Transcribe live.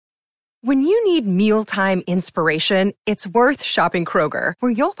When you need mealtime inspiration, it's worth shopping Kroger,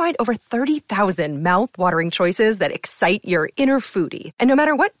 where you'll find over 30,000 mouth-watering choices that excite your inner foodie. And no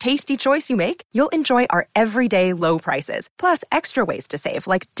matter what tasty choice you make, you'll enjoy our everyday low prices, plus extra ways to save,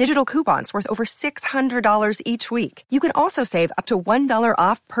 like digital coupons worth over $600 each week. You can also save up to $1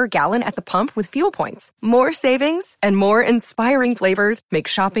 off per gallon at the pump with fuel points. More savings and more inspiring flavors make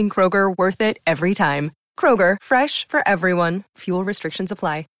shopping Kroger worth it every time. Kroger, fresh for everyone. Fuel restrictions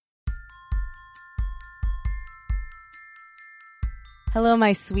apply. Hello,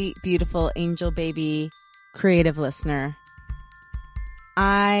 my sweet, beautiful angel baby creative listener.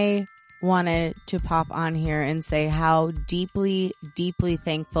 I wanted to pop on here and say how deeply, deeply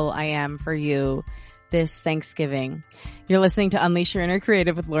thankful I am for you this Thanksgiving. You're listening to Unleash Your Inner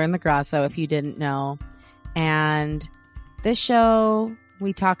Creative with Lauren LaGrasso, if you didn't know. And this show,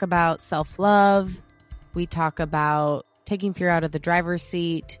 we talk about self-love. We talk about taking fear out of the driver's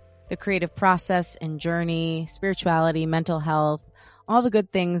seat, the creative process and journey, spirituality, mental health, all the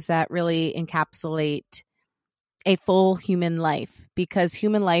good things that really encapsulate a full human life, because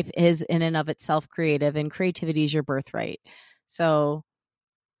human life is in and of itself creative, and creativity is your birthright. So,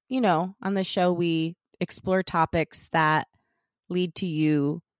 on the show, we explore topics that lead to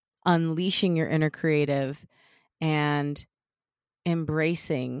you unleashing your inner creative and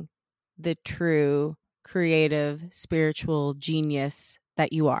embracing the true creative spiritual genius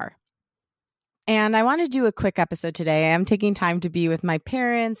that you are. And I want to do a quick episode today. I'm taking time to be with my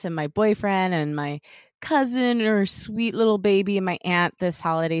parents and my boyfriend and my cousin and her sweet little baby and my aunt this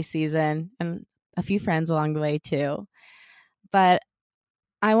holiday season, and a few friends along the way too. But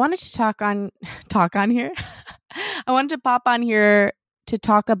I wanted to talk on here. I wanted to pop on here to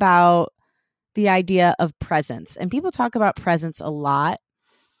talk about the idea of presence. And people talk about presence a lot,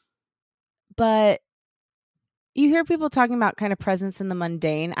 but you hear people talking about kind of presence in the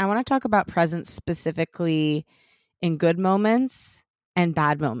mundane. I want to talk about presence specifically in good moments and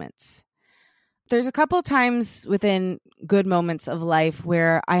bad moments. There's a couple of times within good moments of life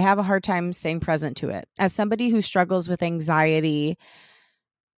where I have a hard time staying present to it. As somebody who struggles with anxiety,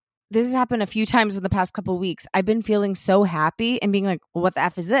 this has happened a few times in the past couple of weeks. I've been feeling so happy and being like, well, what the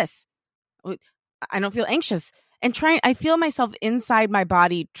F is this? I don't feel anxious. And I feel myself inside my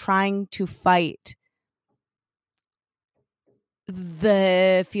body trying to fight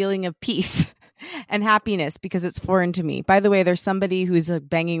the feeling of peace and happiness because it's foreign to me. By the way, there's somebody who's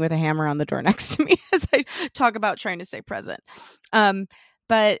banging with a hammer on the door next to me as I talk about trying to stay present.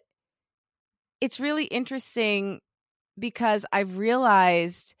 But it's really interesting because I've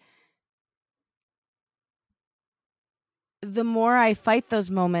realized the more I fight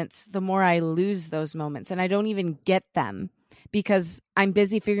those moments, the more I lose those moments, and I don't even get them because I'm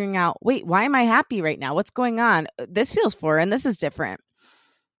busy figuring out, wait, why am I happy right now? What's going on? This feels foreign. This is different.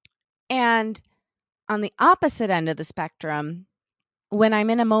 And on the opposite end of the spectrum, when I'm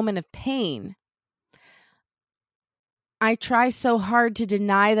in a moment of pain, I try so hard to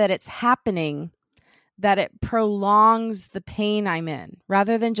deny that it's happening that it prolongs the pain I'm in,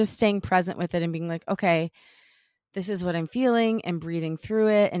 rather than just staying present with it and being like, okay, this is what I'm feeling, and breathing through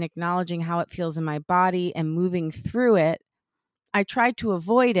it and acknowledging how it feels in my body and moving through it. I try to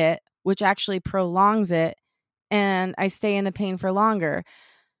avoid it, which actually prolongs it, and I stay in the pain for longer.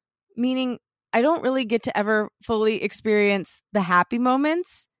 Meaning I don't really get to ever fully experience the happy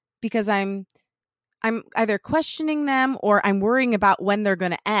moments because I'm either questioning them or I'm worrying about when they're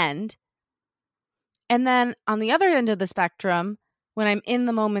going to end. And then on the other end of the spectrum, when I'm in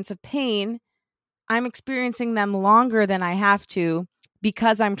the moments of pain, I'm experiencing them longer than I have to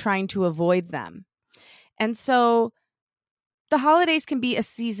because I'm trying to avoid them. And so the holidays can be a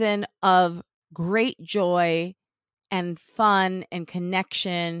season of great joy and fun and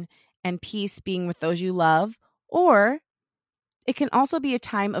connection and peace being with those you love, or it can also be a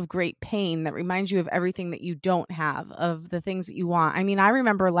time of great pain that reminds you of everything that you don't have, of the things that you want. I mean, I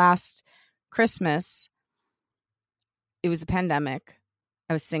remember last Christmas, it was a pandemic.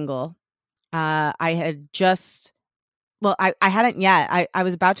 I was single. I had just... Well, I hadn't yet. I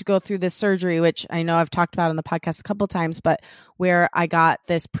was about to go through this surgery, which I know I've talked about on the podcast a couple times, but where I got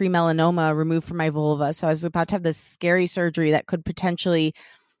this pre-melanoma removed from my vulva. So I was about to have this scary surgery that could potentially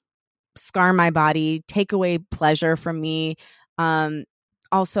scar my body, take away pleasure from me.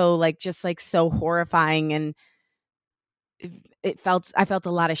 Also just so horrifying. And I felt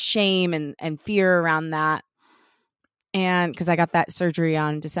a lot of shame and fear around that. And because I got that surgery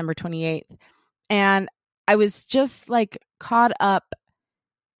on December 28th. And I was just caught up,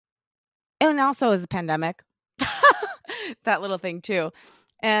 and also it was a pandemic, that little thing too.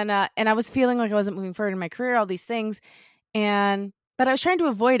 And I was feeling like I wasn't moving forward in my career, all these things. But But I was trying to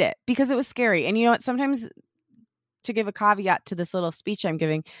avoid it because it was scary. And you know what? Sometimes, to give a caveat to this little speech I'm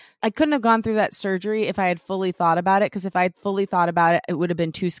giving, I couldn't have gone through that surgery if I had fully thought about it. Because if I had fully thought about it, it would have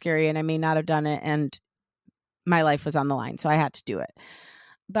been too scary and I may not have done it. And my life was on the line. So I had to do it.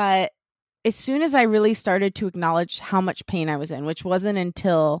 But as soon as I really started to acknowledge how much pain I was in, which wasn't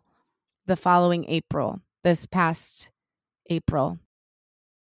until the following April, this past April,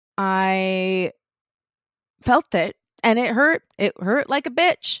 I felt it. And it hurt. It hurt like a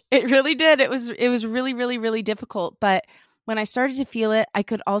bitch. It really did. It was really, really, really difficult. But when I started to feel it, I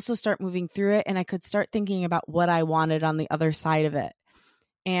could also start moving through it and I could start thinking about what I wanted on the other side of it.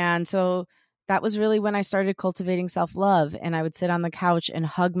 And so that was really when I started cultivating self-love. And I would sit on the couch and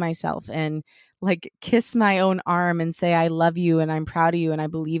hug myself and like kiss my own arm and say, I love you and I'm proud of you and I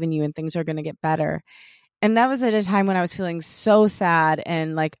believe in you and things are going to get better. And that was at a time when I was feeling so sad.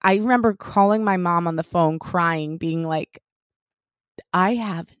 And like, I remember calling my mom on the phone, crying, being like, I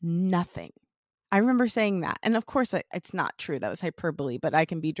have nothing. I remember saying that. And of course, it's not true. That was hyperbole, but I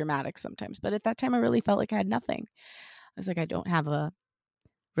can be dramatic sometimes. But at that time, I really felt like I had nothing. I was like, I don't have a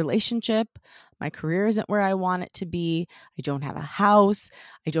relationship. My career isn't where I want it to be. I don't have a house.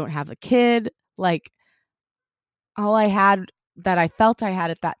 I don't have a kid. Like, all I had that I felt I had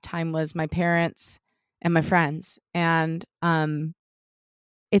at that time was my parents and my friends. And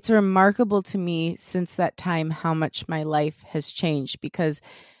it's remarkable to me since that time how much my life has changed, because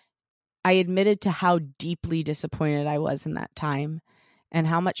I admitted to how deeply disappointed I was in that time and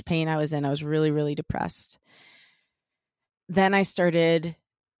how much pain I was in. I was really, really depressed. Then I started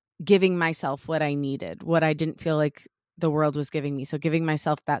giving myself what I needed, what I didn't feel like the world was giving me. So giving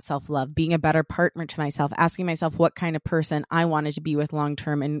myself that self-love, being a better partner to myself, asking myself what kind of person I wanted to be with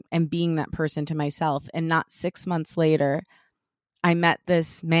long-term, and being that person to myself. And not 6 months later, I met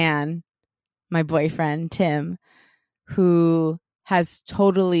this man, my boyfriend, Tim, who has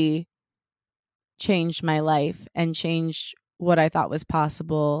totally changed my life and changed what I thought was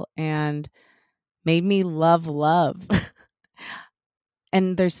possible and made me love.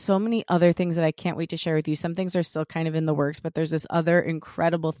 And there's so many other things that I can't wait to share with you. Some things are still kind of in the works, but there's this other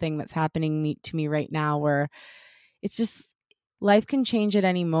incredible thing that's happening to me right now where it's just, life can change at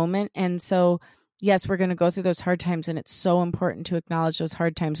any moment. And so, yes, we're going to go through those hard times, and it's so important to acknowledge those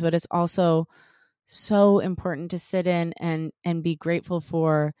hard times, but it's also so important to sit in and be grateful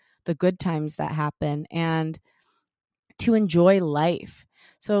for the good times that happen and to enjoy life.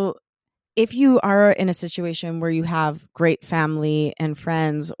 So if you are in a situation where you have great family and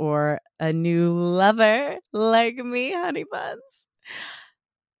friends or a new lover like me, honey buns,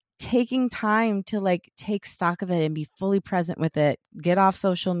 taking time to like take stock of it and be fully present with it, get off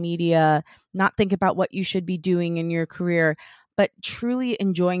social media, not think about what you should be doing in your career, but truly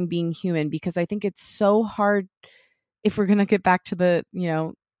enjoying being human. Because I think it's so hard, if we're going to get back to the,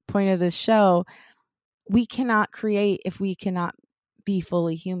 point of this show, we cannot create if we cannot be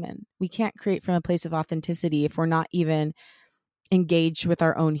fully human. We can't create from a place of authenticity if we're not even engaged with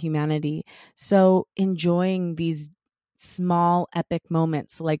our own humanity. So enjoying these small epic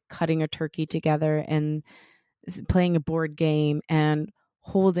moments, like cutting a turkey together and playing a board game and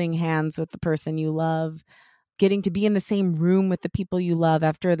holding hands with the person you love, getting to be in the same room with the people you love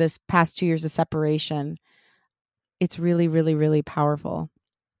after this past 2 years of separation. It's really, really, really powerful.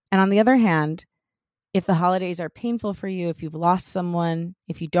 And on the other hand, if the holidays are painful for you, if you've lost someone,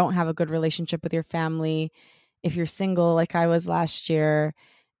 if you don't have a good relationship with your family, if you're single like I was last year,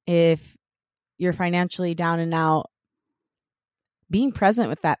 if you're financially down and out, being present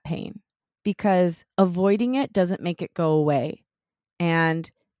with that pain, because avoiding it doesn't make it go away,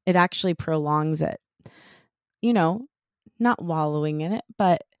 and it actually prolongs it. Not wallowing in it,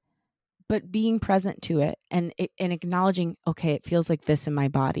 but being present to it and acknowledging, okay, it feels like this in my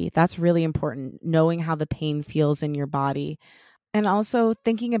body. That's really important, knowing how the pain feels in your body. And also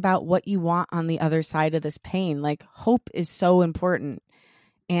thinking about what you want on the other side of this pain. Like, hope is so important.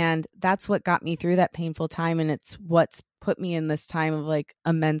 And that's what got me through that painful time. And it's what's put me in this time of like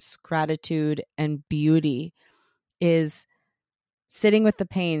immense gratitude and beauty, is sitting with the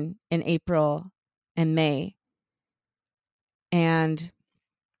pain in April and May and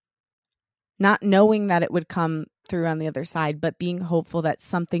not knowing that it would come through on the other side, but being hopeful that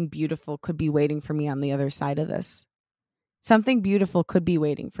something beautiful could be waiting for me on the other side of this. Something beautiful could be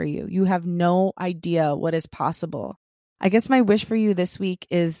waiting for you. You have no idea what is possible. I guess my wish for you this week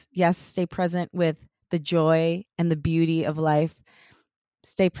is, yes, stay present with the joy and the beauty of life.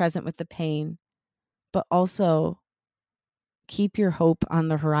 Stay present with the pain, but also keep your hope on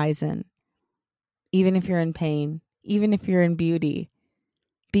the horizon. Even if you're in pain, even if you're in beauty,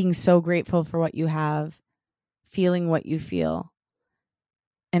 being so grateful for what you have, feeling what you feel,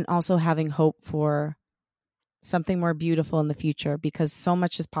 and also having hope for something more beautiful in the future, because so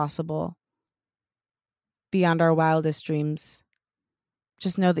much is possible beyond our wildest dreams.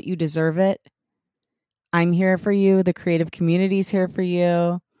 Just know that you deserve it. I'm here for you. The creative community is here for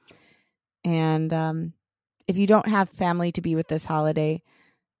you. And if you don't have family to be with this holiday,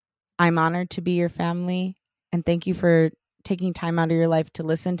 I'm honored to be your family. And thank you for taking time out of your life to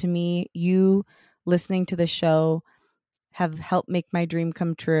listen to me. You listening to the show have helped make my dream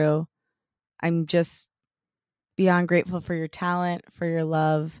come true. I'm just beyond grateful for your talent, for your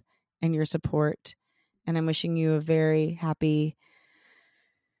love, and your support. And I'm wishing you a very happy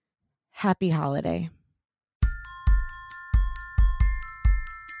holiday.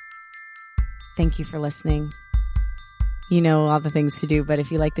 Thank you for listening. You know all the things to do, but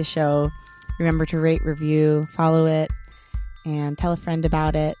if you like the show, remember to rate, review, follow it, and tell a friend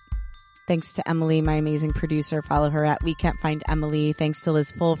about it. Thanks to Emily, my amazing producer. Follow her at We Can't Find Emily. Thanks to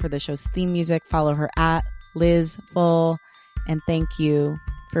Liz Full for the show's theme music. Follow her at Liz Full. And thank you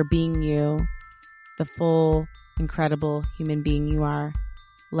for being you, the full, incredible human being you are.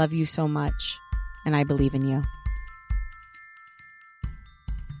 Love you so much, and I believe in you.